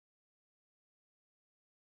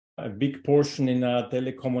a big portion in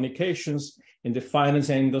telecommunications, in the finance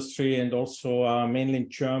industry, and also mainly in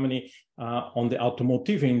Germany on the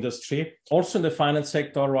automotive industry. Also in the finance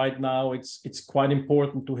sector right now, it's quite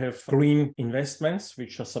important to have green investments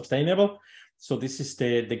which are sustainable. So this is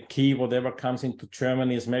the key. Whatever comes into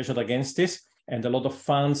Germany is measured against this. And a lot of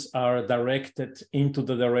funds are directed into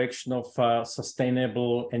the direction of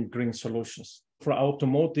sustainable and green solutions. For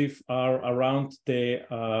automotive are around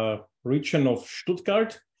the region of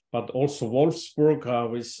Stuttgart, but also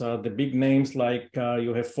Wolfsburg with the big names like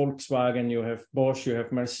you have Volkswagen, you have Bosch, you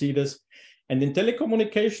have Mercedes. And in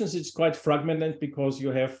telecommunications, it's quite fragmented because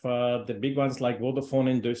you have the big ones like Vodafone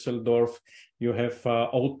in Düsseldorf, you have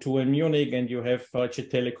O2 in Munich, and you have Deutsche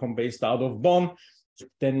Telekom based out of Bonn.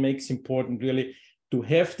 Then makes important really to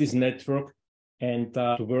have this network and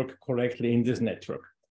to work correctly in this network.